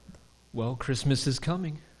Well, Christmas is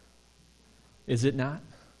coming, is it not?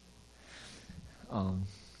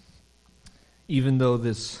 Even though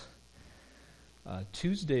this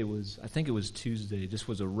Tuesday was, I think it was Tuesday, just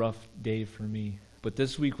was a rough day for me. But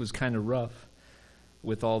this week was kind of rough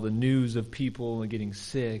with all the news of people and getting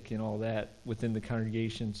sick and all that within the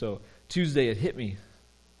congregation. So Tuesday it hit me.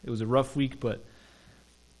 It was a rough week, but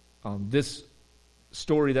this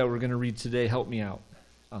story that we're going to read today helped me out.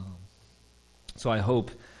 So I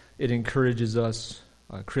hope it encourages us.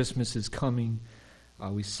 Christmas is coming.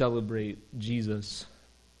 We celebrate Jesus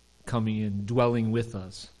coming in, dwelling with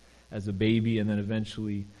us as a baby, and then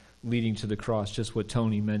eventually leading to the cross, just what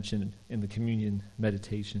Tony mentioned in the communion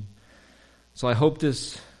meditation. So I hope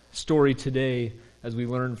this story today, as we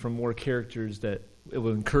learn from more characters, that it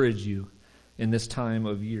will encourage you in this time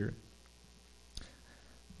of year.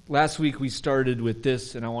 Last week we started with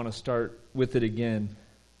this, and I want to start with it again.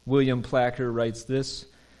 William Placker writes this: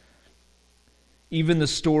 "Even the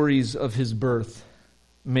stories of his birth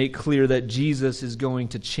make clear that Jesus is going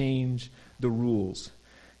to change the rules.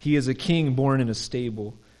 He is a king born in a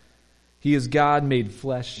stable. He is God made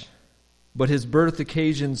flesh. But his birth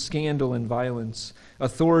occasions scandal and violence.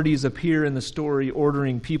 Authorities appear in the story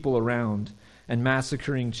ordering people around and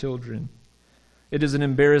massacring children. It is an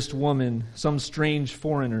embarrassed woman, some strange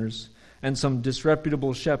foreigners, and some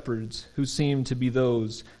disreputable shepherds who seem to be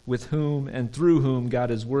those with whom and through whom God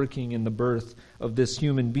is working in the birth of this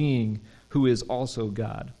human being who is also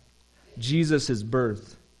God. Jesus'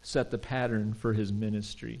 birth set the pattern for his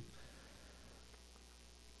ministry."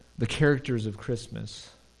 The characters of Christmas.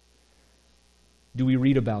 Do we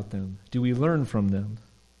read about them? Do we learn from them?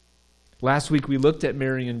 Last week we looked at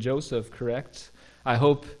Mary and Joseph, correct? I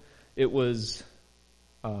hope it was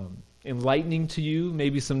enlightening to you,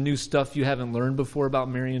 maybe some new stuff you haven't learned before about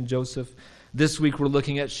Mary and Joseph. This week we're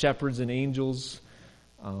looking at shepherds and angels.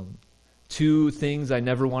 Two things I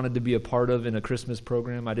never wanted to be a part of in a Christmas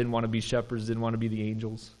program. I didn't want to be shepherds, didn't want to be the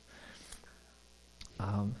angels.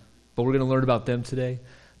 But we're going to learn about them today.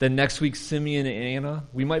 Then next week, Simeon and Anna.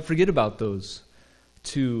 We might forget about those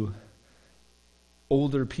two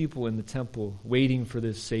older people in the temple waiting for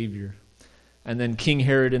this Savior. And then King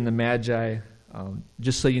Herod and the Magi.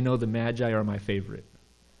 Just so you know, the Magi are my favorite.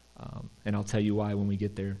 And I'll tell you why when we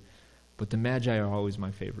get there. But the Magi are always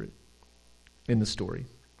my favorite in the story.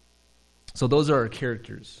 So those are our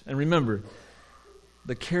characters. And remember,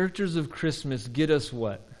 the characters of Christmas get us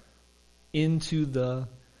what? Into the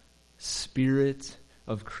spirit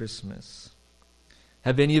of Christmas.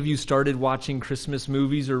 Have any of you started watching Christmas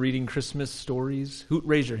movies or reading Christmas stories?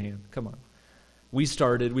 Raise your hand. Come on. We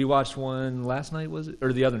started. We watched one last night, was it?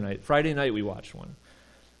 Or the other night. Friday night we watched one.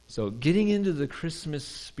 So getting into the Christmas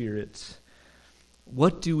spirit.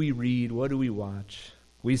 What do we read? What do we watch?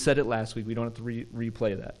 We said it last week. We don't have to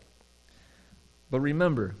replay that. But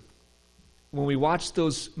remember, when we watch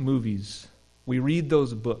those movies, we read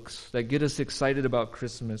those books that get us excited about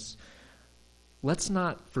Christmas, let's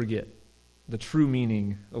not forget the true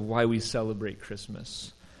meaning of why we celebrate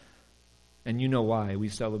Christmas. And you know why we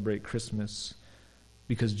celebrate Christmas: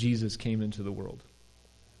 because Jesus came into the world.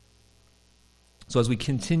 So as we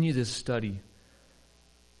continue this study,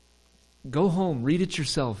 go home, read it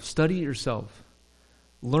yourself, study it yourself,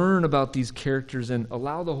 learn about these characters, and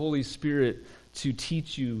allow the Holy Spirit to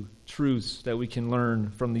teach you truths that we can learn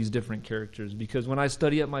from these different characters. Because when I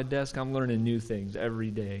study at my desk, I'm learning new things every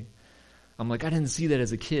day. I'm like, I didn't see that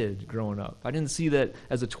as a kid growing up. I didn't see that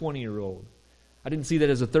as a 20-year-old. I didn't see that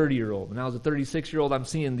as a 30-year-old. And now as a 36-year-old, I'm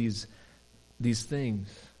seeing these things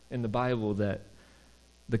in the Bible that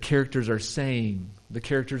the characters are saying, the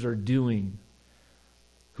characters are doing,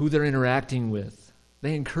 who they're interacting with.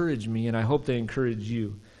 They encourage me, and I hope they encourage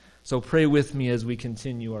you. So pray with me as we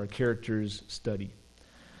continue our characters study.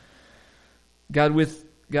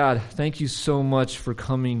 God, thank you so much for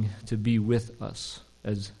coming to be with us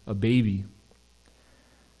as a baby.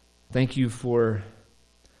 Thank you for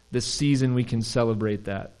this season we can celebrate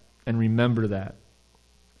that and remember that.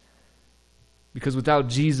 Because without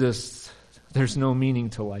Jesus, there's no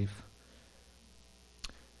meaning to life.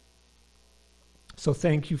 So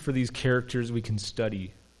thank you for these characters we can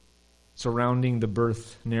study surrounding the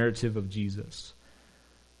birth narrative of Jesus,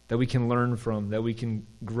 that we can learn from, that we can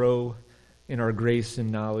grow in our grace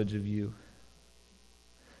and knowledge of you.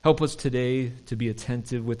 Help us today to be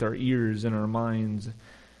attentive with our ears and our minds.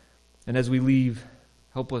 And as we leave,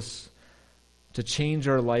 help us to change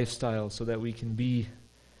our lifestyle so that we can be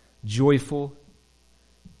joyful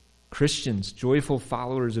Christians, joyful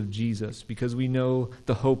followers of Jesus, because we know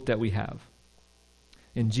the hope that we have.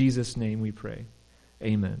 In Jesus' name we pray.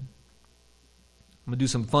 Amen. I'm going to do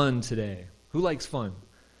some fun today. Who likes fun?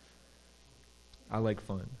 I like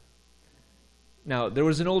fun. Now, there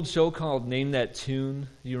was an old show called Name That Tune.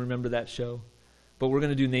 You remember that show? But we're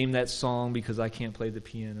going to do Name That Song because I can't play the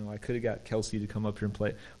piano. I could have got Kelsey to come up here and play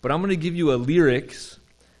it. But I'm going to give you a lyrics.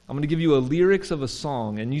 I'm going to give you a lyrics of a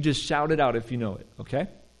song, and you just shout it out if you know it, okay?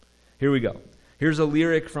 Here we go. Here's a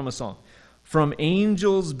lyric from a song. From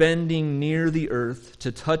angels bending near the earth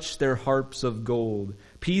to touch their harps of gold,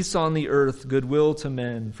 peace on the earth, goodwill to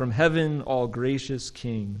men, from heaven all gracious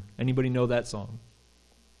King. Anybody know that song?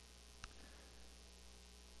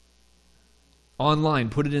 Online,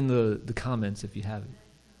 put it in the comments if you have it.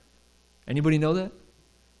 Anybody know that?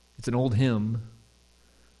 It's an old hymn.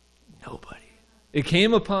 Nobody. It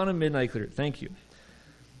came upon a midnight clear. Thank you.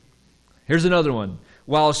 Here's another one.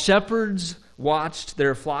 While shepherds watched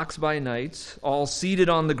their flocks by night, all seated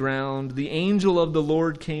on the ground, the angel of the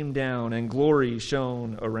Lord came down, and glory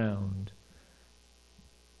shone around.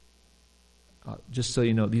 Just so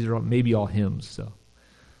you know, these are maybe all hymns. So,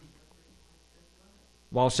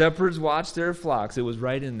 while shepherds watched their flocks, it was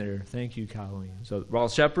right in there. Thank you, Colleen. So, while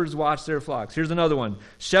shepherds watched their flocks. Here's another one.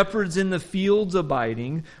 Shepherds in the fields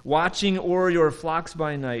abiding, watching o'er your flocks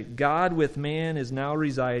by night. God with man is now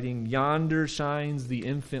residing. Yonder shines the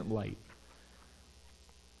infant light.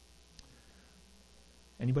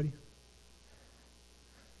 Anybody?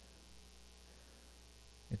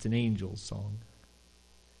 It's an Angels song.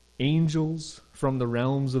 Angels from the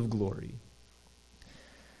realms of glory.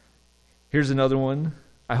 Here's another one.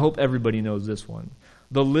 I hope everybody knows this one.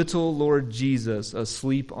 The little Lord Jesus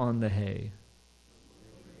asleep on the hay.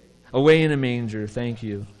 Away in a manger. Thank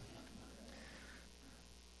you.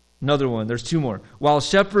 Another one. There's two more. While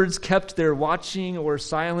shepherds kept their watching or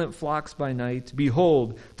silent flocks by night,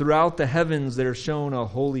 behold, throughout the heavens there shone a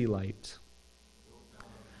holy light.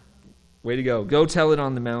 Way to go. Go tell it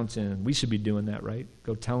on the mountain. We should be doing that, right?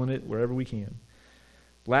 Go telling it wherever we can.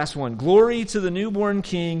 Last one. Glory to the newborn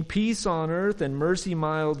King, peace on earth and mercy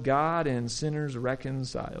mild, God and sinners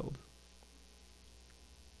reconciled.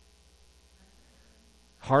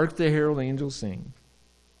 Hark the herald angels sing.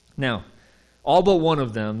 Now, all but one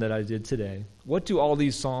of them that I did today. What do all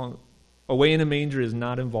these songs... Away in a Manger is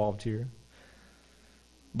not involved here.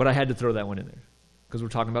 But I had to throw that one in there because we're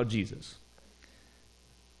talking about Jesus.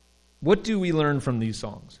 What do we learn from these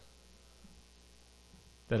songs?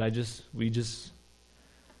 That we just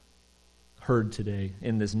heard today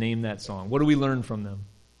in this Name That Song. What do we learn from them?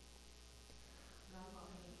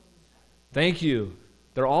 Thank you.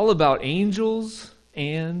 They're all about angels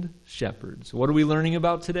and shepherds. What are we learning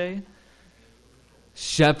about today?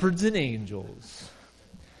 Shepherds and angels.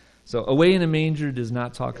 So Away in a Manger does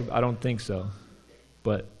not talk about, I don't think so.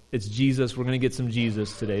 But it's Jesus. We're going to get some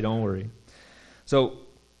Jesus today. Don't worry. So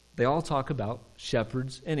they all talk about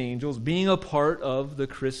shepherds and angels being a part of the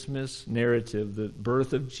Christmas narrative, the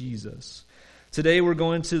birth of Jesus. Today we're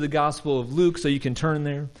going to the Gospel of Luke, so you can turn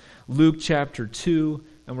there. Luke chapter 2,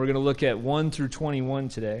 and we're going to look at 1 through 21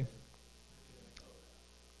 today.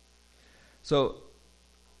 So,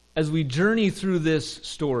 as we journey through this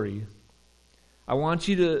story, I want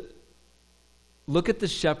you to look at the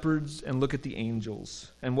shepherds and look at the angels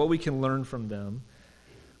and what we can learn from them.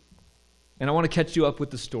 And I want to catch you up with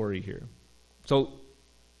the story here. So,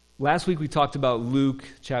 last week we talked about Luke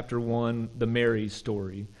chapter 1, the Mary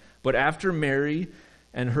story. But after Mary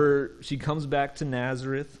and she comes back to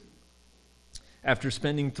Nazareth after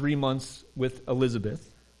spending 3 months with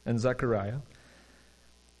Elizabeth and Zechariah.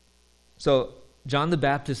 So, John the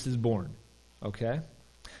Baptist is born, okay?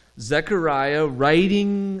 Zechariah,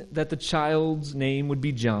 writing that the child's name would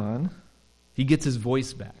be John, he gets his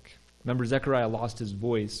voice back. Remember, Zechariah lost his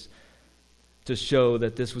voice to show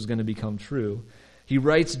that this was going to become true. He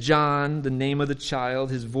writes John, the name of the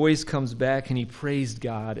child. His voice comes back, and he praised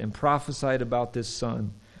God and prophesied about this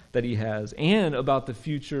son that he has and about the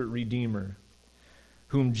future Redeemer,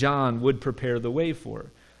 whom John would prepare the way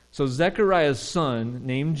for. So Zechariah's son,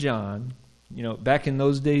 named John, back in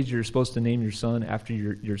those days, you're supposed to name your son after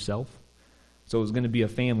yourself. So it was going to be a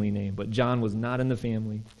family name, but John was not in the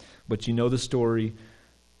family. But you know the story.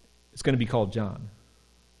 It's going to be called John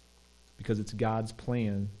because it's God's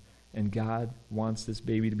plan. And God wants this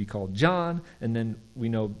baby to be called John, and then we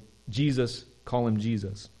know Jesus, call him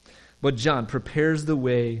Jesus. But John prepares the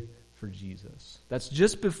way for Jesus. That's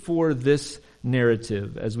just before this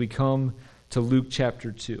narrative as we come to Luke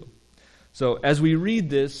chapter 2. So as we read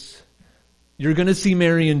this, you're going to see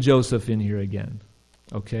Mary and Joseph in here again.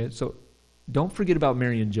 Okay? So don't forget about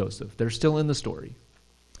Mary and Joseph. They're still in the story.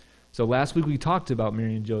 So last week we talked about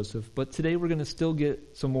Mary and Joseph, but today we're going to still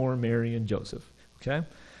get some more Mary and Joseph. Okay?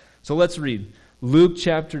 So let's read. Luke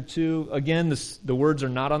chapter 2. Again, the words are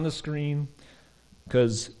not on the screen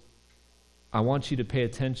because I want you to pay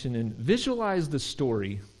attention and visualize the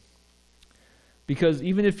story. Because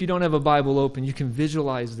even if you don't have a Bible open, you can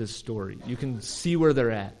visualize this story. You can see where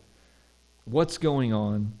they're at, what's going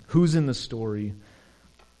on, who's in the story.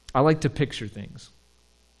 I like to picture things.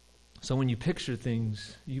 So when you picture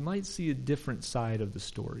things, you might see a different side of the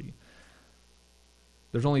story.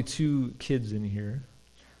 There's only 2 kids in here.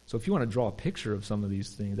 So if you want to draw a picture of some of these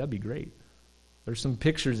things, that'd be great. There's some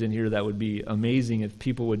pictures in here that would be amazing if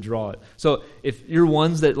people would draw it. So if you're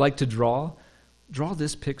ones that like to draw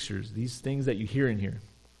these pictures, these things that you hear in here.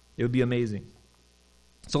 It would be amazing.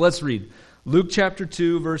 So let's read. Luke chapter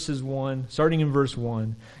 2, verses 1, starting in verse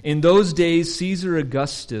 1. In those days, Caesar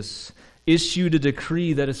Augustus issued a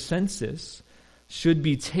decree that a census should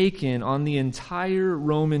be taken on the entire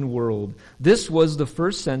Roman world. This was the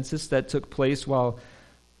first census that took place while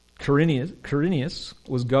Quirinius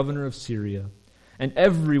was governor of Syria. And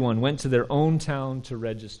everyone went to their own town to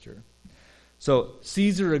register. So,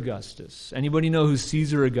 Caesar Augustus. Anybody know who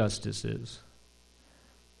Caesar Augustus is?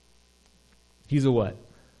 He's a what?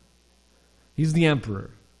 He's the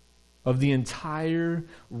emperor of the entire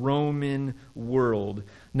Roman world.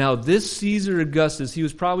 Now, this Caesar Augustus, he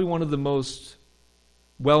was probably one of the most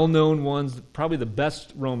well-known ones, probably the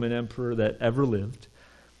best Roman emperor that ever lived.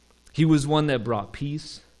 He was one that brought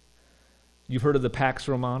peace. You've heard of the Pax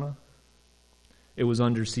Romana? It was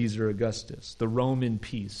under Caesar Augustus, the Roman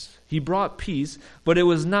peace. He brought peace, but it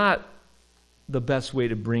was not the best way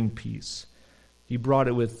to bring peace. He brought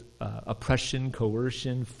it with oppression,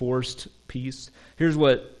 coercion, forced peace. Here's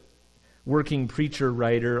what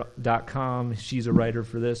WorkingPreacherWriter.com, she's a writer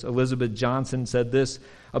for this, Elizabeth Johnson said this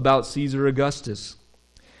about Caesar Augustus.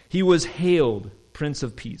 He was hailed Prince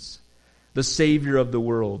of Peace, the Savior of the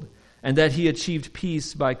world, and that he achieved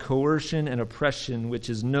peace by coercion and oppression, which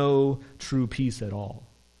is no true peace at all.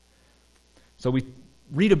 So we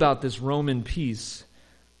read about this Roman peace,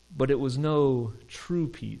 but it was no true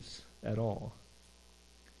peace at all.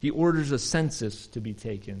 He orders a census to be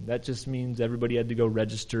taken. That just means everybody had to go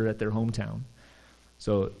register at their hometown.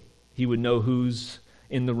 So he would know who's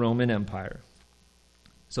in the Roman Empire.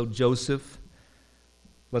 So Joseph,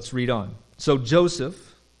 let's read on. So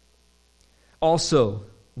Joseph also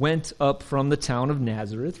went up from the town of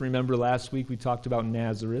Nazareth. Remember last week we talked about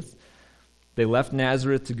Nazareth. They left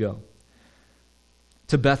Nazareth to go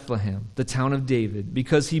to Bethlehem, the town of David,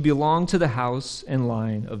 because he belonged to the house and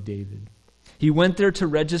line of David. He went there to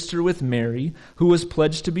register with Mary, who was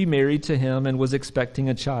pledged to be married to him and was expecting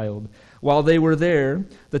a child. While they were there,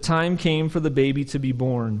 the time came for the baby to be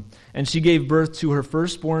born, and she gave birth to her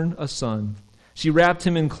firstborn, a son. She wrapped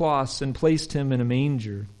him in cloths and placed him in a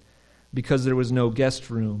manger, because there was no guest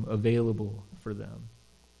room available for them.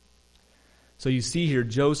 So you see here,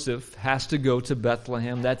 Joseph has to go to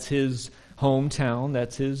Bethlehem. That's his hometown.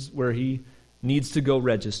 That's where he needs to go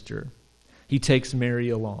register. He takes Mary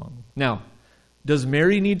along. Now, does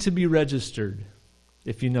Mary need to be registered,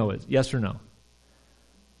 if you know it? Yes or no?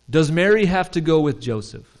 Does Mary have to go with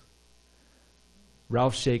Joseph?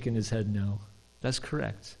 Ralph's shaking his head no. That's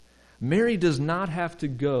correct. Mary does not have to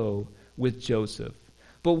go with Joseph.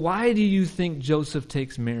 But why do you think Joseph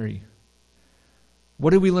takes Mary?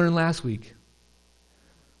 What did we learn last week?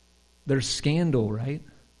 There's scandal, right?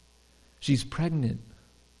 She's pregnant.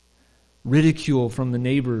 Ridicule from the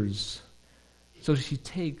neighbors. So she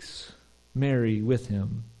takes Mary with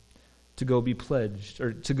him to go be pledged,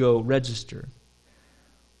 or to go register.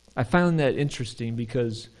 I found that interesting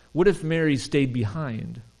because what if Mary stayed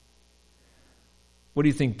behind? What do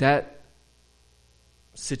you think that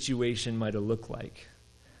situation might have looked like?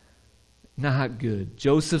 Not good.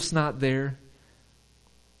 Joseph's not there.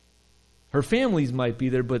 Her families might be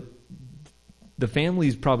there, but the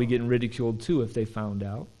family's probably getting ridiculed too if they found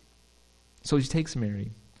out. So he takes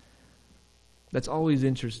Mary. That's always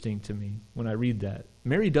interesting to me when I read that.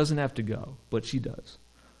 Mary doesn't have to go, but she does.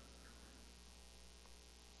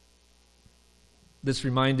 This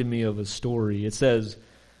reminded me of a story. It says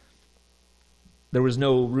there was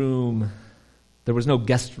no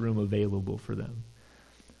guest room available for them.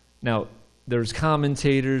 Now, there's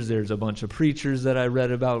commentators, there's a bunch of preachers that I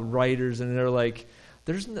read about, writers, and they're like,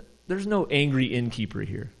 there's no angry innkeeper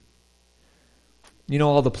here. You know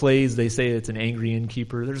all the plays, they say it's an angry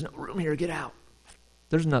innkeeper. There's no room here, get out.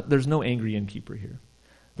 There's no angry innkeeper here.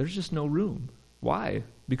 There's just no room. Why?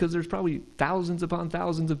 Because there's probably thousands upon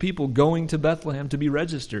thousands of people going to Bethlehem to be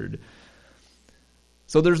registered.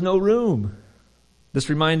 So there's no room. This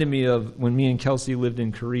reminded me of when me and Kelsey lived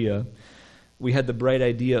in Korea. We had the bright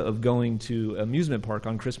idea of going to amusement park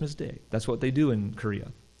on Christmas Day. That's what they do in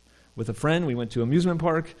Korea. With a friend, we went to amusement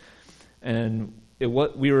park, and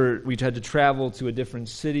we had to travel to a different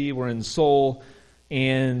city. We're in Seoul,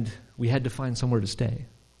 and we had to find somewhere to stay.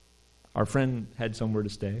 Our friend had somewhere to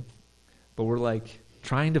stay, but we're like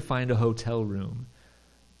trying to find a hotel room.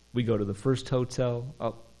 We go to the first hotel,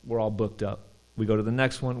 oh, we're all booked up. We go to the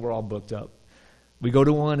next one, we're all booked up. We go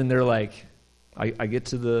to one, and they're like, I get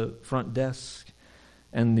to the front desk,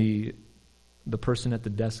 and the person at the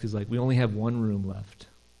desk is like, we only have one room left,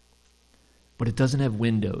 but it doesn't have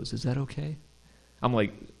windows. Is that okay? I'm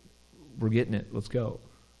like, we're getting it. Let's go.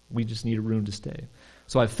 We just need a room to stay.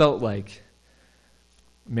 So I felt like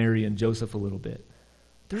Mary and Joseph a little bit.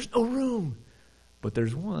 There's no room, but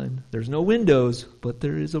there's one. There's no windows, but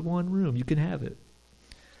there is a one room. You can have it.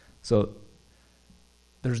 So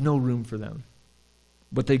there's no room for them.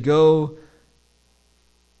 But they go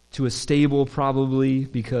to a stable probably,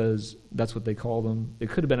 because that's what they call them. It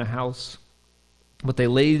could have been a house. But they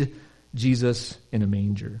laid Jesus in a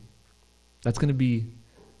manger. That's going to be,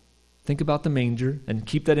 think about the manger and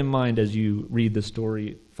keep that in mind as you read the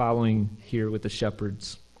story following here with the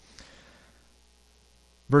shepherds.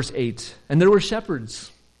 Verse 8, and there were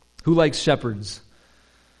shepherds. Who likes shepherds?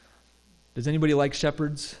 Does anybody like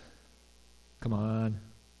shepherds? Come on.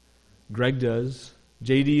 Greg does.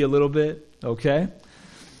 JD a little bit. Okay.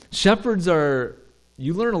 Shepherds are,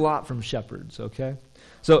 you learn a lot from shepherds, okay?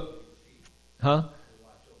 So,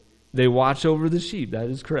 They watch over the sheep. That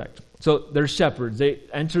is correct. So they're shepherds. They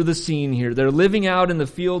enter the scene here. They're living out in the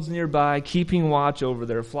fields nearby, keeping watch over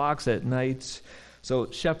their flocks at night. So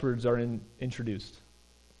shepherds are introduced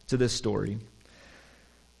to this story.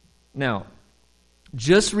 Now,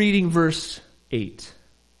 just reading verse 8.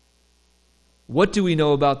 What do we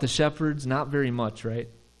know about the shepherds? Not very much, right?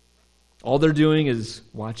 All they're doing is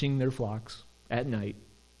watching their flocks at night,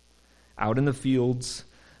 out in the fields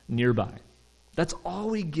nearby. That's all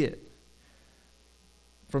we get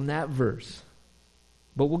from that verse.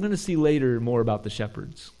 But we're going to see later more about the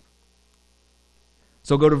shepherds.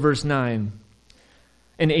 So go to verse 9.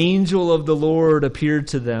 An angel of the Lord appeared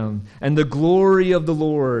to them, and the glory of the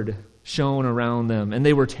Lord shone around them, and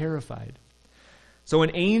they were terrified. So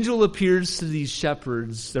an angel appears to these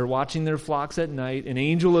shepherds. They're watching their flocks at night. An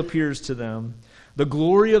angel appears to them. The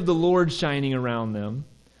glory of the Lord shining around them.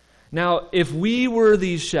 Now, if we were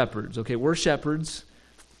these shepherds, okay, we're shepherds,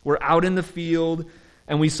 we're out in the field,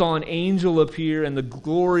 and we saw an angel appear and the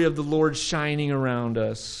glory of the Lord shining around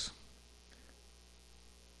us.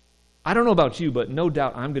 I don't know about you, but no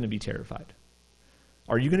doubt I'm going to be terrified.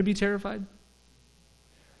 Are you going to be terrified?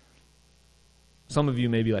 Some of you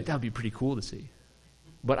may be like, that would be pretty cool to see.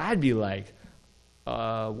 But I'd be like,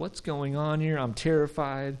 what's going on here? I'm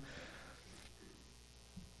terrified.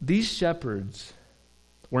 These shepherds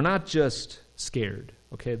were not just scared,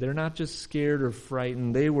 okay? They're not just scared or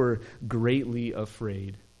frightened. They were greatly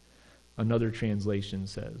afraid. Another translation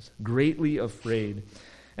says, greatly afraid.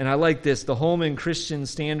 And I like this. The Holman Christian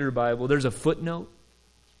Standard Bible, there's a footnote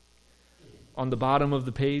on the bottom of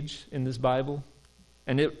the page in this Bible.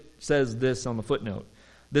 And it says this on the footnote.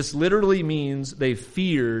 This literally means they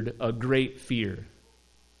feared a great fear.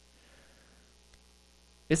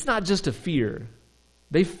 It's not just a fear.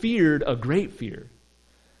 They feared a great fear.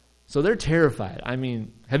 So they're terrified. I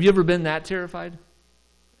mean, have you ever been that terrified?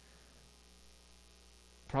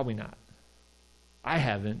 Probably not. I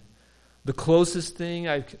haven't. The closest thing,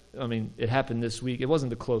 I mean, it happened this week. It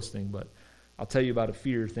wasn't the close thing, but I'll tell you about a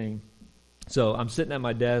fear thing. So I'm sitting at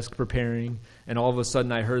my desk preparing, and all of a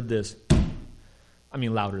sudden I heard this. I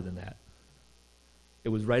mean, louder than that. It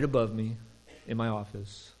was right above me in my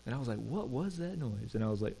office. And I was like, what was that noise? And I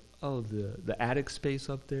was like, oh, the attic space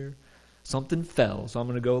up there. Something fell, so I'm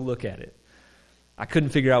going to go look at it. I couldn't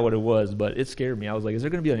figure out what it was, but it scared me. I was like, is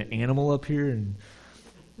there going to be an animal up here? And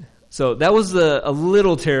so that was a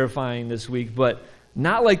little terrifying this week, but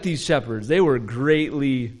not like these shepherds. They were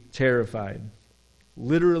greatly terrified.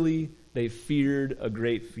 Literally, they feared a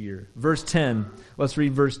great fear. Verse 10. Let's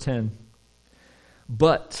read verse 10.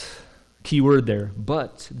 But, key word there,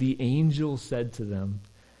 but the angel said to them,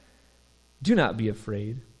 do not be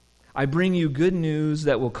afraid. I bring you good news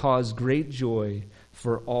that will cause great joy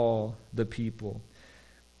for all the people.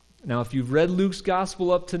 Now, if you've read Luke's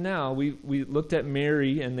gospel up to now, we looked at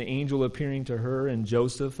Mary and the angel appearing to her and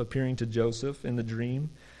Joseph appearing to Joseph in the dream.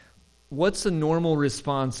 What's the normal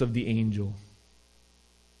response of the angel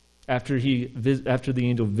after the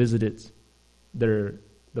angel visited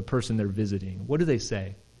the person they're visiting? What do they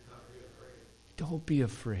say? Don't be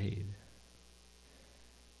afraid.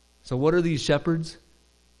 So what are these shepherds?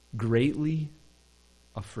 Greatly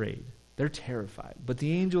afraid. They're terrified. But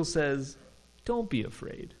the angel says, don't be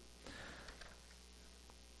afraid.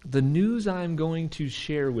 the news I'm going to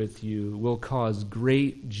share with you will cause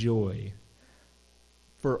great joy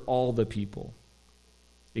for all the people,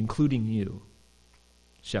 including you,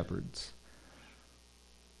 shepherds.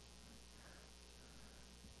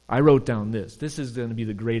 I wrote down this. This is going to be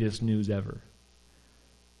the greatest news ever.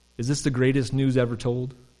 Is this the greatest news ever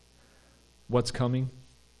told? What's coming?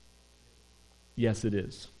 Yes, it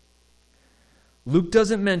is. Luke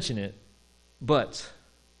doesn't mention it, but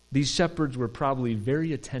these shepherds were probably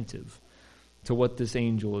very attentive to what this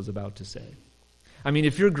angel is about to say. I mean,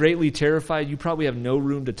 if you're greatly terrified, you probably have no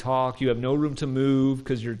room to talk. You have no room to move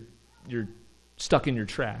because you're stuck in your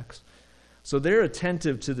tracks. So they're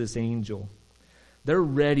attentive to this angel. They're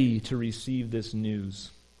ready to receive this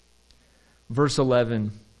news. Verse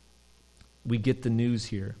 11, we get the news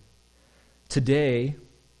here. Today,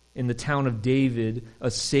 in the town of David,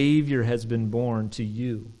 a Savior has been born to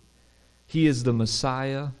you. He is the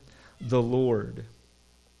Messiah, the Lord.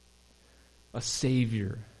 A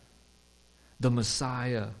Savior, the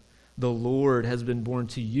Messiah, the Lord has been born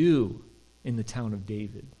to you in the town of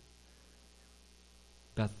David,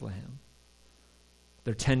 Bethlehem.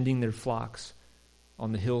 They're tending their flocks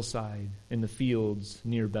on the hillside, in the fields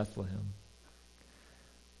near Bethlehem.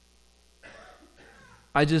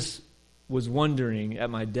 I just was wondering at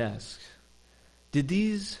my desk, did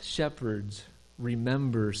these shepherds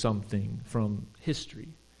remember something from history?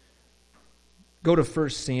 Go to 1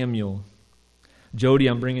 Samuel. Jody,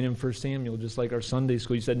 I'm bringing in 1 Samuel, just like our Sunday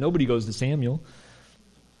school. You said nobody goes to Samuel.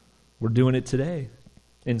 We're doing it today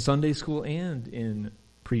in Sunday school and in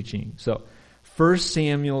preaching. So, 1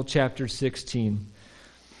 Samuel chapter 16.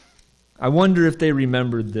 I wonder if they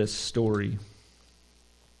remembered this story.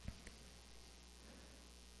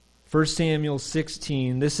 1 Samuel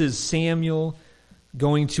 16, this is Samuel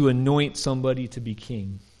going to anoint somebody to be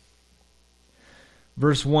king.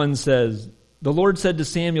 Verse 1 says, "The Lord said to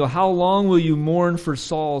Samuel, 'How long will you mourn for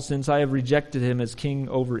Saul, since I have rejected him as king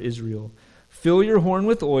over Israel? Fill your horn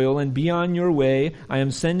with oil and be on your way. I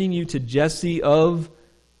am sending you to Jesse of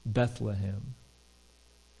Bethlehem.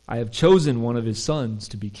 I have chosen one of his sons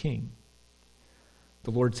to be king.'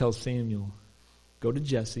 The Lord tells Samuel, 'Go to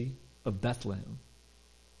Jesse of Bethlehem.'"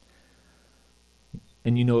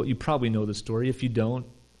 And you probably know the story. If you don't,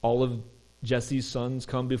 all of Jesse's sons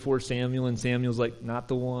come before Samuel, and Samuel's like, "Not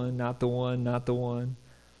the one, not the one, not the one.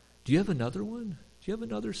 Do you have another one? Do you have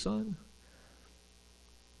another son?"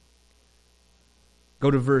 Go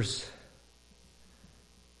to verse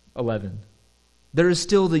 11. "There is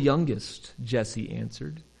still the youngest," Jesse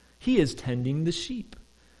answered. "He is tending the sheep."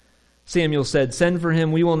 Samuel said, "Send for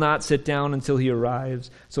him. We will not sit down until he arrives."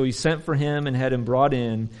 So he sent for him and had him brought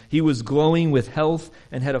in. He was glowing with health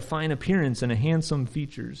and had a fine appearance and handsome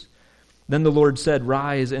features. Then the Lord said,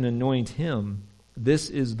 "Rise and anoint him. This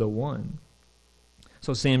is the one."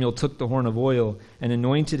 So Samuel took the horn of oil and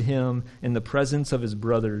anointed him in the presence of his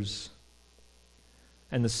brothers.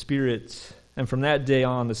 And from that day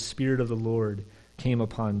on, the Spirit of the Lord came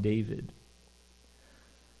upon David.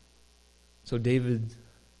 So David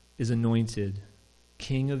is anointed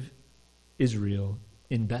king of Israel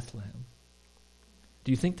in Bethlehem.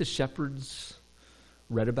 Do you think the shepherds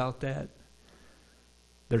read about that?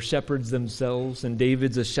 They're shepherds themselves, and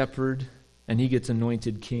David's a shepherd, and he gets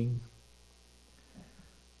anointed king.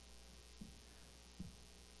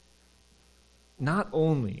 Not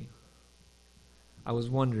only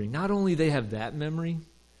they have that memory,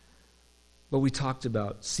 but we talked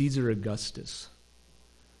about Caesar Augustus.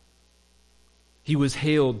 He was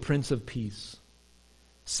hailed Prince of Peace,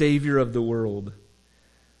 Savior of the world.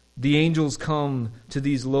 The angels come to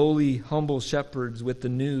these lowly, humble shepherds with the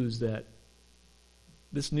news that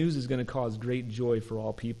this news is going to cause great joy for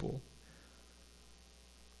all people.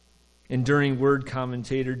 Enduring Word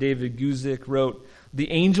commentator David Guzik wrote, "The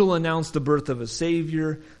angel announced the birth of a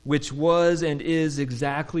Savior, which was and is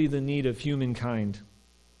exactly the need of humankind.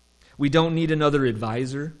 We don't need another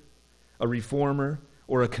advisor, a reformer,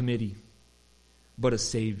 or a committee, but a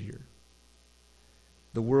Savior.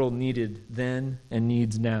 The world needed then and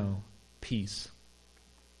needs now peace."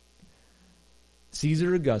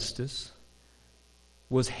 Caesar Augustus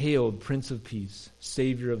was hailed Prince of Peace,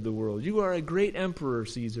 Savior of the world. "You are a great emperor,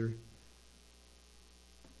 Caesar."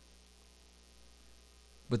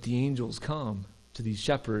 But the angels come to these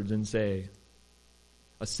shepherds and say,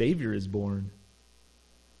 a Savior is born,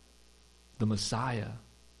 the Messiah,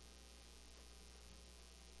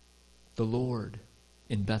 the Lord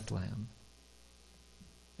in Bethlehem.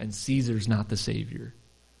 And Caesar's not the Savior.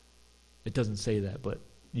 It doesn't say that, but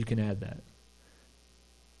you can add that.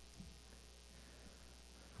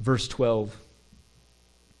 Verse 12.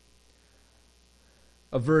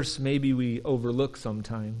 A verse maybe we overlook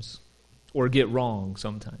sometimes or get wrong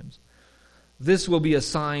sometimes. This will be a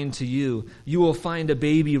sign to you. You will find a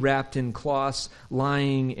baby wrapped in cloths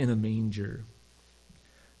lying in a manger.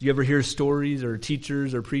 Do you ever hear stories or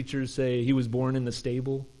teachers or preachers say he was born in the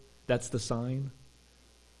stable? That's the sign.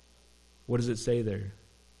 What does it say there?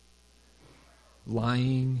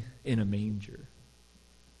 Lying in a manger.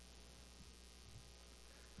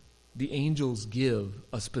 The angels give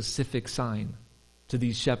a specific sign to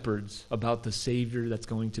these shepherds about the Savior that's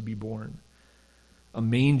going to be born. A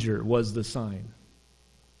manger was the sign.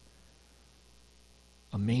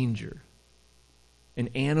 A manger. An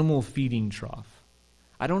animal feeding trough.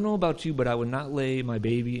 I don't know about you, but I would not lay my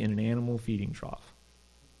baby in an animal feeding trough.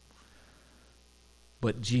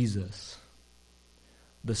 But Jesus,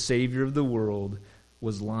 the Savior of the world,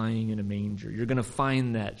 was lying in a manger. You're going to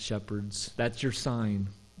find that, shepherds. That's your sign.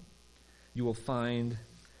 You will find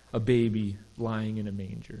a baby lying in a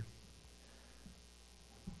manger.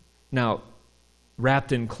 Now,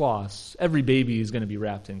 wrapped in cloths. Every baby is going to be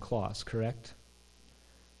wrapped in cloths, correct?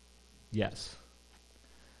 Yes.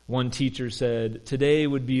 One teacher said, today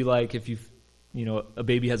would be like if a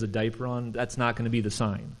baby has a diaper on. That's not going to be the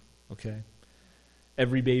sign, okay?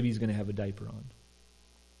 Every baby is going to have a diaper on.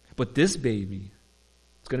 But this baby,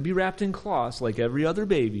 it's going to be wrapped in cloths like every other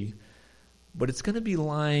baby, but it's going to be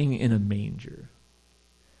lying in a manger.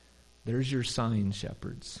 There's your sign,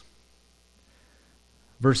 shepherds.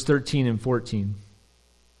 Verse 13 and 14.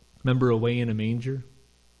 Remember away in a manger?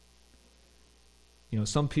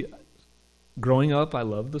 Some people, growing up, I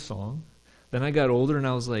loved the song. Then I got older and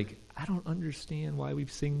I was like, I don't understand why we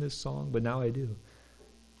sing this song, but now I do.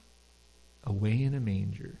 Away in a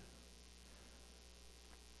manger.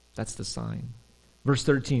 That's the sign. Verse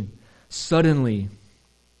 13. Suddenly,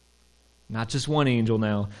 not just one angel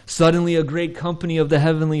now, suddenly a great company of the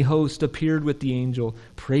heavenly host appeared with the angel,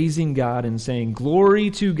 praising God and saying, Glory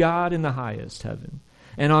to God in the highest heaven,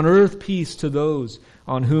 and on earth peace to those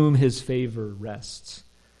on whom his favor rests.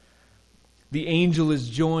 The angel is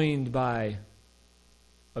joined by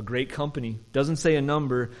a great company. Doesn't say a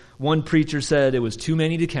number. One preacher said it was too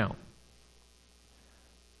many to count.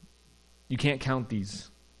 You can't count these.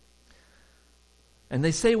 And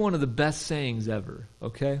they say one of the best sayings ever,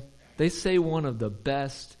 okay? They say one of the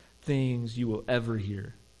best things you will ever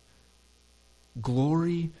hear.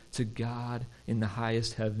 Glory to God in the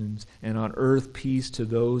highest heavens, and on earth peace to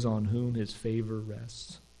those on whom his favor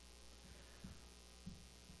rests.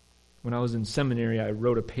 When I was in seminary, I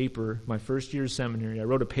wrote a paper, my first year of seminary, I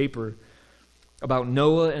wrote a paper about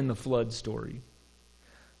Noah and the flood story.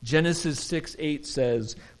 Genesis 6:8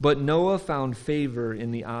 says, But Noah found favor in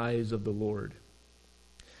the eyes of the Lord.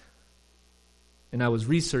 And I was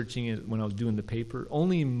researching it when I was doing the paper.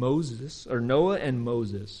 Only Moses, or Noah and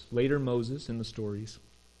Moses, later Moses in the stories,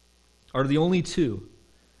 are the only two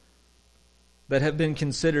that have been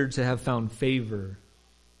considered to have found favor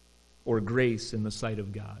or grace in the sight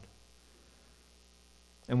of God.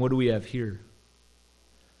 And what do we have here?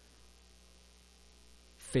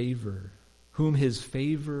 Favor. Whom his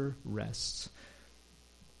favor rests.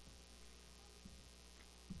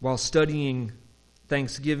 While studying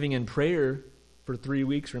Thanksgiving and prayer for 3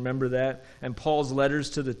 weeks, remember that? And Paul's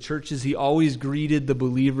letters to the churches, he always greeted the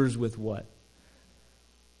believers with what?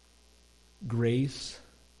 Grace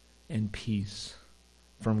and peace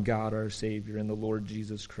from God our Savior and the Lord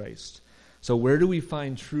Jesus Christ. So where do we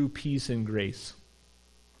find true peace and grace?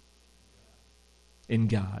 In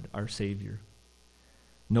God our Savior.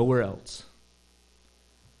 Nowhere else.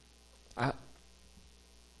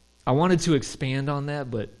 I wanted to expand on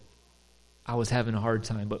that, but I was having a hard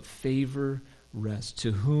time. But favor rest.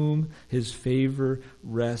 To whom his favor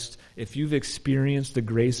rests. If you've experienced the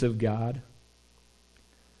grace of God,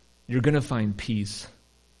 you're going to find peace.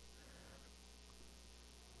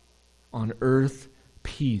 On earth,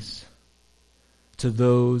 peace to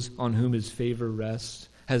those on whom his favor rests.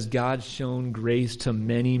 Has God shown grace to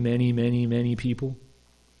many, many, many, many people?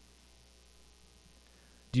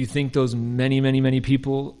 Do you think those many, many, many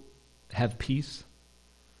people have peace?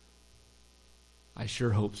 I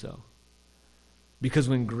sure hope so. Because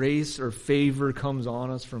when grace or favor comes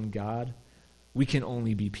on us from God, we can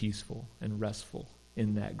only be peaceful and restful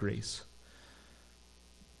in that grace.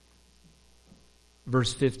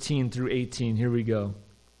 Verse 15 through 18, here we go.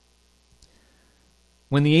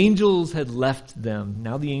 When the angels had left them,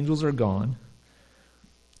 now the angels are gone,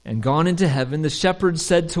 and gone into heaven, the shepherds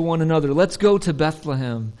said to one another, Let's go to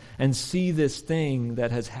Bethlehem and see this thing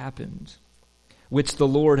that has happened, which the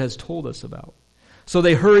Lord has told us about. So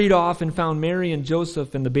they hurried off and found Mary and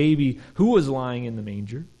Joseph and the baby who was lying in the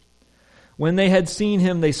manger. When they had seen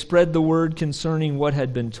him, they spread the word concerning what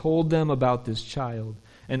had been told them about this child,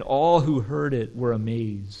 and all who heard it were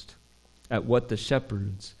amazed at what the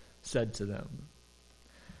shepherds said to them.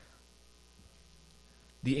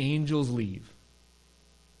 The angels leave.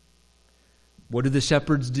 What do the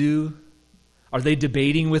shepherds do? Are they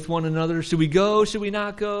debating with one another? Should we go? Should we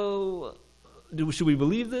not go? Should we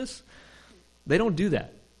believe this? They don't do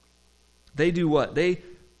that. They do what? They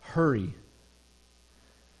hurry.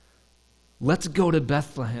 Let's go to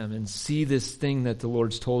Bethlehem and see this thing that the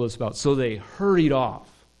Lord's told us about. So they hurried off.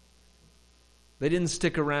 They didn't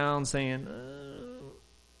stick around saying,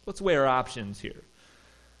 let's weigh our options here.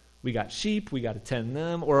 We got sheep, we got to tend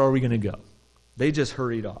them, or are we going to go? They just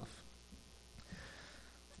hurried off.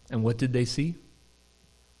 And what did they see?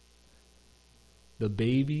 The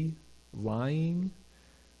baby lying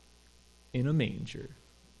in a manger.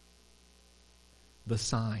 The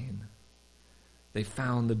sign. They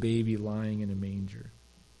found the baby lying in a manger.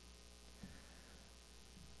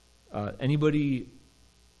 Anybody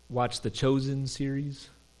watch the Chosen series?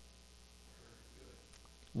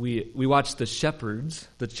 We watched The Shepherds,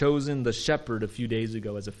 The Chosen, The Shepherd a few days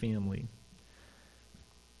ago as a family.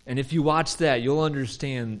 And if you watch that, you'll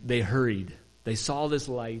understand they hurried. They saw this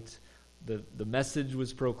light. The message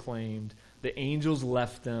was proclaimed. The angels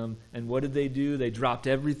left them. And what did they do? They dropped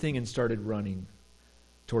everything and started running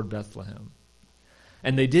toward Bethlehem.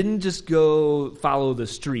 And they didn't just go follow the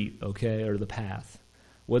street, okay, or the path.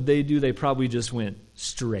 What'd they do? They probably just went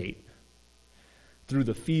straight. Through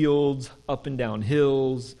the fields, up and down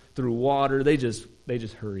hills, through water. They just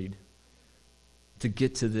hurried to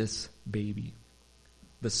get to this baby,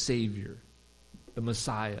 the Savior, the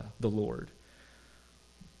Messiah, the Lord.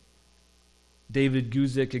 David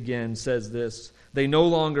Guzik again says this: they no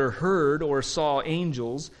longer heard or saw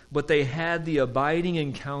angels, but they had the abiding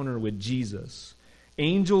encounter with Jesus.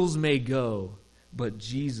 Angels may go, but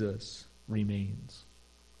Jesus remains.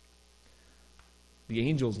 The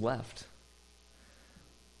angels left,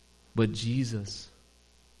 but Jesus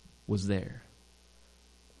was there.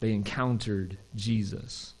 They encountered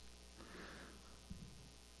Jesus.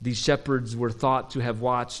 These shepherds were thought to have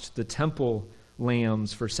watched the temple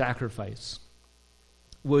lambs for sacrifice.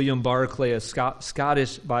 William Barclay, a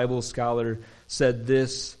Scottish Bible scholar, said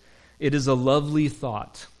this: it is a lovely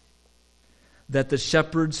thought that the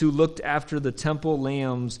shepherds who looked after the temple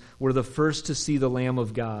lambs were the first to see the Lamb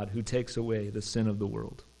of God who takes away the sin of the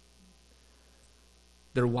world.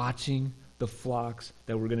 They're watching the flocks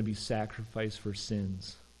that were going to be sacrificed for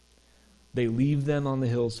sins. They leave them on the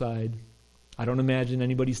hillside. I don't imagine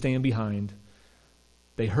anybody staying behind.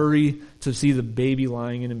 They hurry to see the baby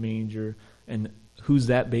lying in a manger. And who's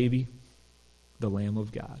that baby? The Lamb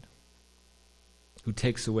of God, who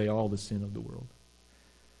takes away all the sin of the world.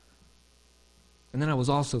 And then I was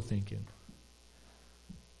also thinking,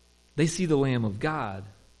 they see the Lamb of God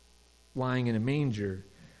lying in a manger,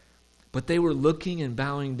 but they were looking and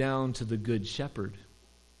bowing down to the Good Shepherd,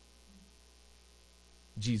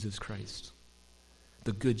 Jesus Christ,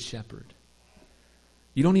 the Good Shepherd.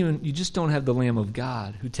 You just don't have the Lamb of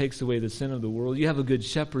God who takes away the sin of the world. You have a Good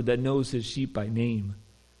Shepherd that knows his sheep by name.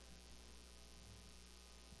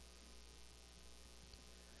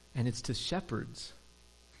 And it's to shepherds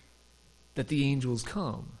that the angels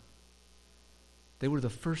come. They were the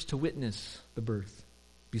first to witness the birth,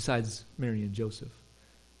 besides Mary and Joseph.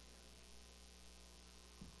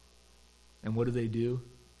 And what do?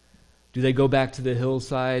 Do they go back to the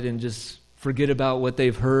hillside and just forget about what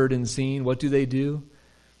they've heard and seen? What do?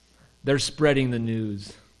 They're spreading the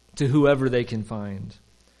news to whoever they can find.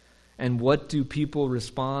 And what do people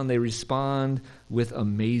respond? They respond with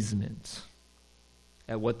amazement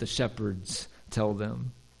at what the shepherds tell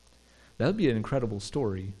them. That would be an incredible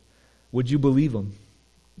story. Would you believe them?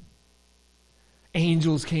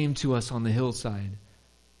 Angels came to us on the hillside,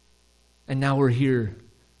 and now we're here.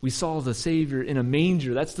 We saw the Savior in a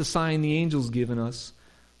manger. That's the sign the angel's given us.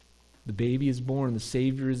 The baby is born. The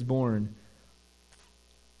Savior is born.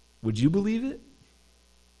 Would you believe it?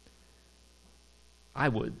 I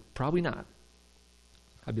would. Probably not.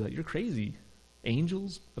 I'd be like, you're crazy.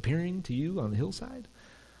 Angels appearing to you on the hillside?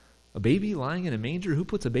 A baby lying in a manger? Who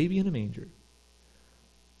puts a baby in a manger?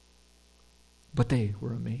 But they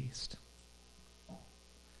were amazed.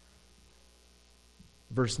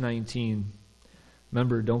 Verse 19.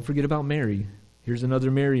 Remember, don't forget about Mary. Here's another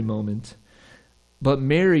Mary moment. But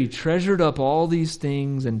Mary treasured up all these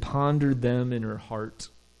things and pondered them in her heart.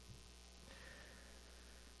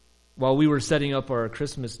 While we were setting up our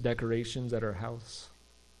Christmas decorations at our house,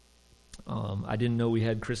 I didn't know we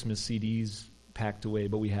had Christmas CDs packed away,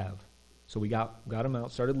 but we have. So we got them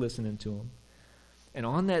out, started listening to them. And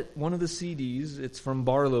on that one of the CDs, it's from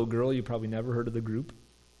Barlow Girl. You probably never heard of the group.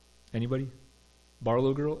 Anybody?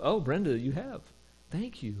 Barlow Girl? Oh, Brenda, you have.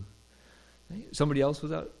 Thank you. Somebody else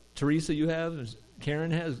was out? Teresa, you have?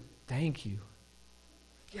 Karen has? Thank you.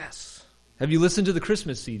 Yes. Have you listened to the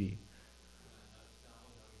Christmas CD?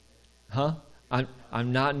 Huh?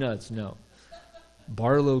 I'm not nuts, no.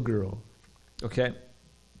 Barlow Girl. Okay?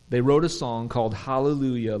 They wrote a song called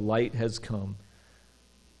Hallelujah, Light Has Come.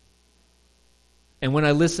 And when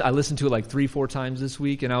I listened to it like 3-4 times this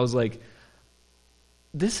week, and I was like,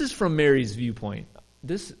 this is from Mary's viewpoint.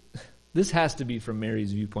 This has to be from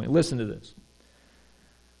Mary's viewpoint. Listen to this.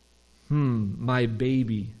 My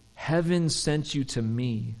baby, heaven sent you to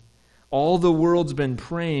me. All the world's been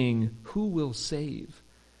praying, who will save?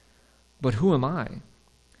 But who am I?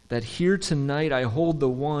 That here tonight I hold the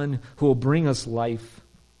one who will bring us life.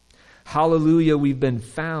 Hallelujah, we've been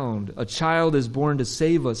found. A child is born to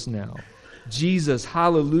save us now. Jesus,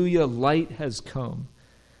 hallelujah, light has come.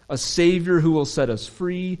 A Savior who will set us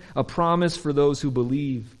free, a promise for those who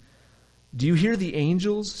believe. Do you hear the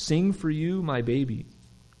angels sing for you, my baby?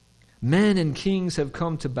 Men and kings have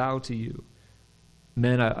come to bow to you.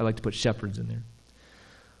 Men, I like to put shepherds in there.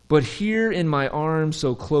 But here in my arms,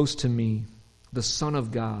 so close to me, the Son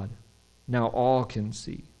of God, now all can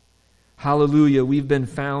see. Hallelujah, we've been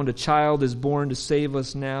found. A child is born to save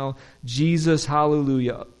us now. Jesus,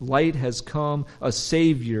 hallelujah, light has come. A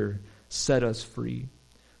Savior set us free.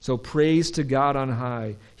 So praise to God on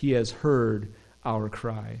high. He has heard our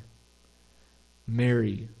cry.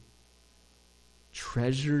 Mary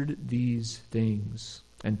treasured these things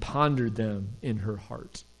and pondered them in her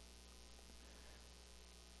heart.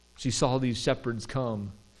 She saw these shepherds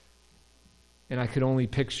come, and I could only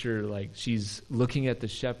picture, like, she's looking at the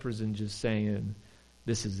shepherds and just saying,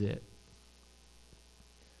 this is it.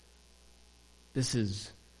 This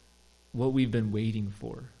is what we've been waiting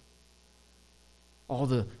for. All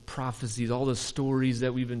the prophecies, all the stories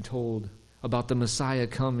that we've been told about the Messiah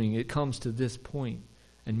coming, it comes to this point,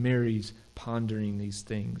 and Mary's pondering these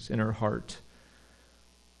things in her heart.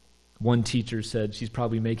 One teacher said she's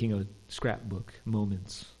probably making a scrapbook,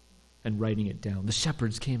 moments, and writing it down. The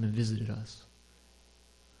shepherds came and visited us.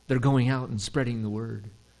 They're going out and spreading the word.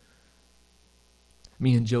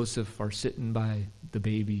 Me and Joseph are sitting by the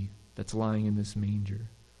baby that's lying in this manger,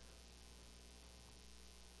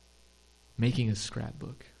 making a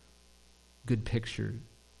scrapbook. Good picture.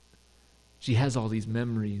 She has all these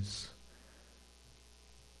memories,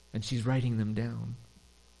 and she's writing them down.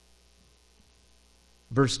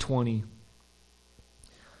 Verse 20,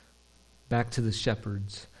 back to the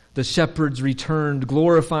shepherds. The shepherds returned,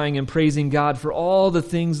 glorifying and praising God for all the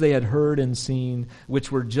things they had heard and seen,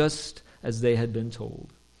 which were just as they had been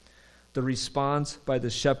told. The response by the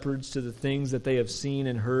shepherds to the things that they have seen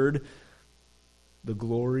and heard, the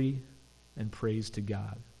glory and praise to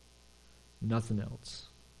God. Nothing else.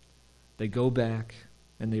 They go back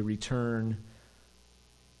and they return,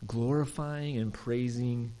 glorifying and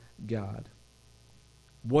praising God.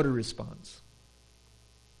 What a response.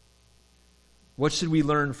 What should we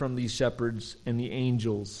learn from these shepherds and the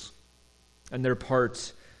angels and their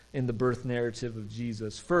part in the birth narrative of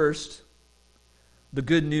Jesus? First, the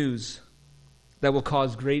good news that will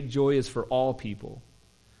cause great joy is for all people.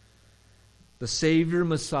 The Savior,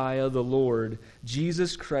 Messiah, the Lord,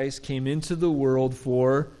 Jesus Christ came into the world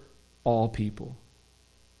for all people.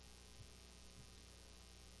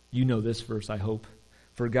 You know this verse, I hope.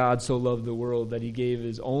 For God so loved the world that he gave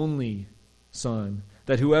his only Son,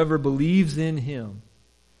 that whoever believes in him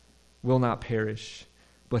will not perish,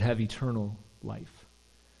 but have eternal life.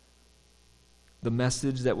 The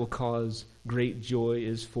message that will cause great joy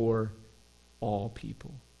is for all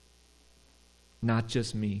people. Not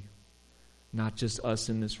just me, not just us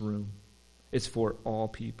in this room. It's for all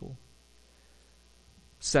people.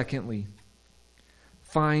 Secondly,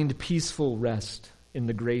 find peaceful rest in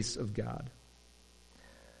the grace of God.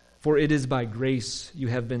 For it is by grace you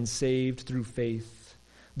have been saved through faith.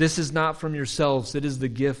 This is not from yourselves, it is the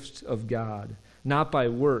gift of God, not by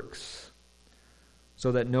works,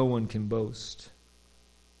 so that no one can boast.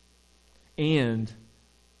 And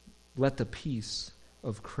let the peace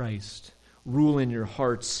of Christ rule in your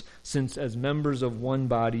hearts, since as members of one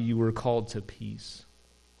body you were called to peace.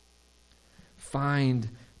 Find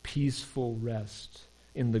peaceful rest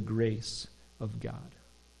in the grace of God.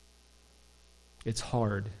 It's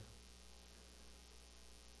hard.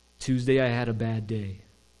 Tuesday I had a bad day.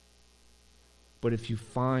 But if you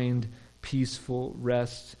find peaceful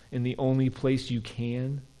rest in the only place you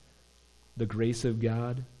can, the grace of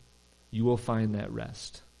God, you will find that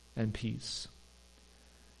rest and peace.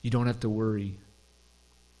 You don't have to worry.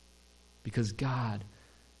 because God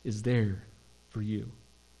is there for you.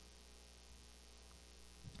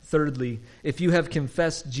 Thirdly, if you have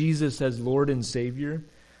confessed Jesus as Lord and Savior,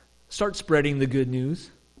 start spreading the good news.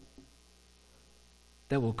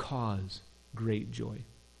 That will cause great joy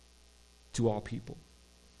to all people.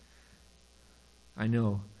 I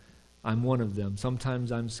know I'm one of them.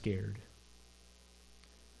 Sometimes I'm scared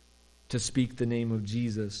to speak the name of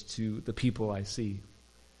Jesus to the people I see.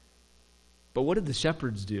 But what did the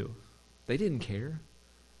shepherds do? They didn't care.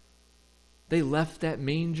 They left that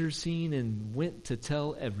manger scene and went to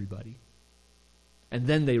tell everybody. And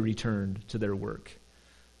then they returned to their work.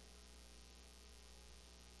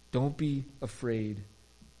 Don't be afraid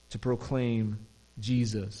to proclaim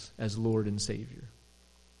Jesus as Lord and Savior,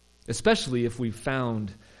 especially if we've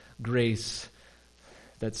found grace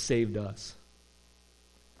that saved us.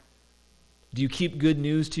 Do you keep good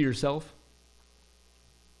news to yourself?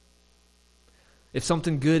 If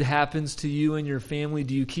something good happens to you and your family,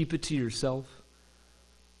 do you keep it to yourself?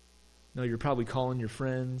 No, you're probably calling your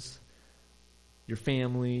friends, your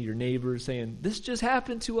family, your neighbors, saying, "This just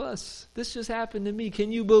happened to us. This just happened to me.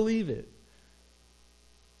 Can you believe it?"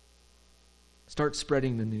 Start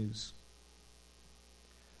spreading the news.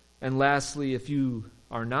 And lastly, if you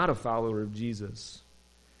are not a follower of Jesus,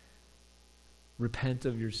 repent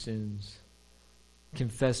of your sins.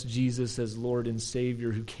 Confess Jesus as Lord and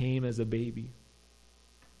Savior who came as a baby,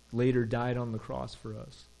 later died on the cross for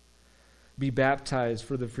us. Be baptized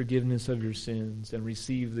for the forgiveness of your sins and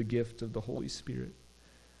receive the gift of the Holy Spirit.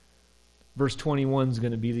 Verse 21 is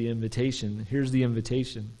going to be the invitation. Here's the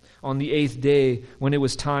invitation. On the 8th day, when it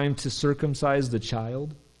was time to circumcise the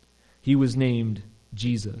child, he was named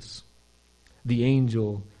Jesus, the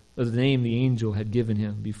name the angel had given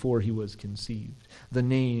him before he was conceived. The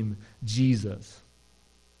name Jesus.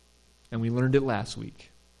 And we learned it last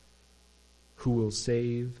week. Who will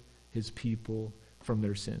save his people from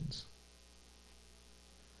their sins.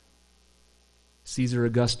 Caesar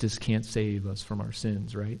Augustus can't save us from our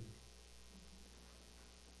sins, right?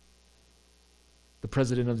 The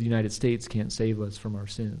President of the United States can't save us from our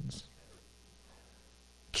sins.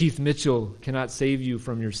 Keith Mitchell cannot save you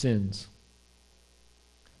from your sins.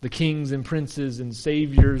 The kings and princes and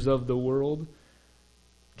saviors of the world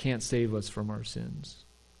can't save us from our sins.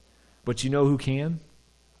 But you know who can?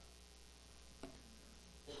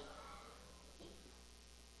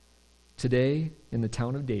 Today, in the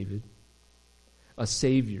town of David, a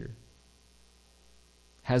Savior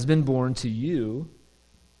has been born to you,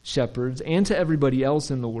 shepherds, and to everybody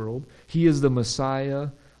else in the world. He is the Messiah,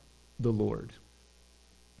 the Lord.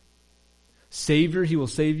 Savior, he will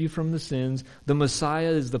save you from the sins. The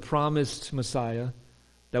Messiah is the promised Messiah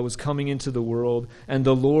that was coming into the world. And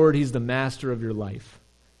the Lord, he's the master of your life.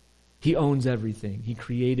 He owns everything. He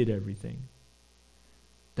created everything.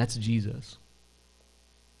 That's Jesus.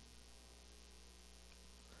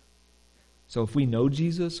 So if we know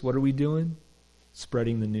Jesus, what are we doing?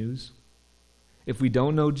 Spreading the news. If we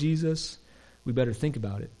don't know Jesus, we better think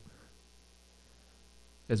about it.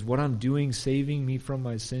 Is what I'm doing saving me from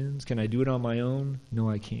my sins? Can I do it on my own? No,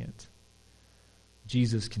 I can't.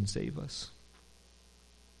 Jesus can save us.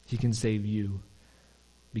 He can save you.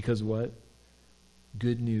 Because what?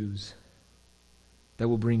 Good news that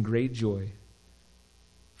will bring great joy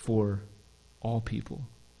for all people.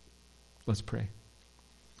 Let's pray.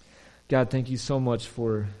 God, thank you so much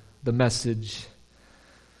for the message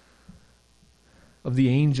of the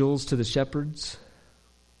angels to the shepherds.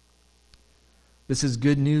 This is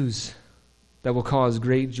good news that will cause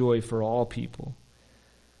great joy for all people.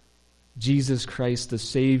 Jesus Christ, the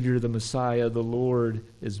Savior, the Messiah, the Lord,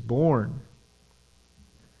 is born.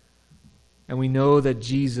 And we know that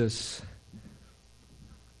Jesus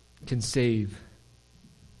can save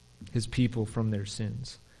his people from their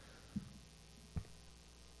sins.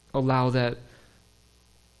 Allow that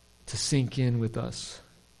to sink in with us.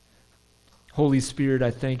 Holy Spirit,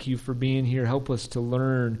 I thank you for being here. Help us to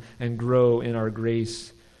learn and grow in our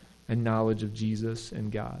grace and knowledge of Jesus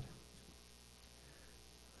and God.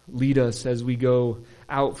 Lead us as we go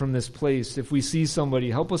out from this place. If we see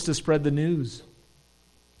somebody, help us to spread the news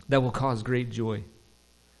that will cause great joy.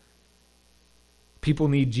 People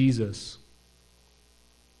need Jesus.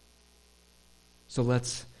 So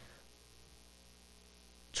let's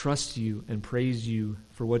trust you and praise you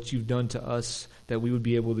for what you've done to us, that we would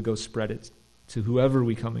be able to go spread it to whoever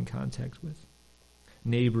we come in contact with.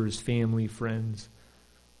 Neighbors, family, friends.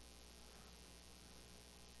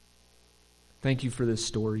 Thank you for this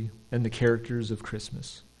story and the characters of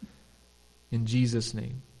Christmas. In Jesus'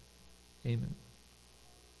 name, amen.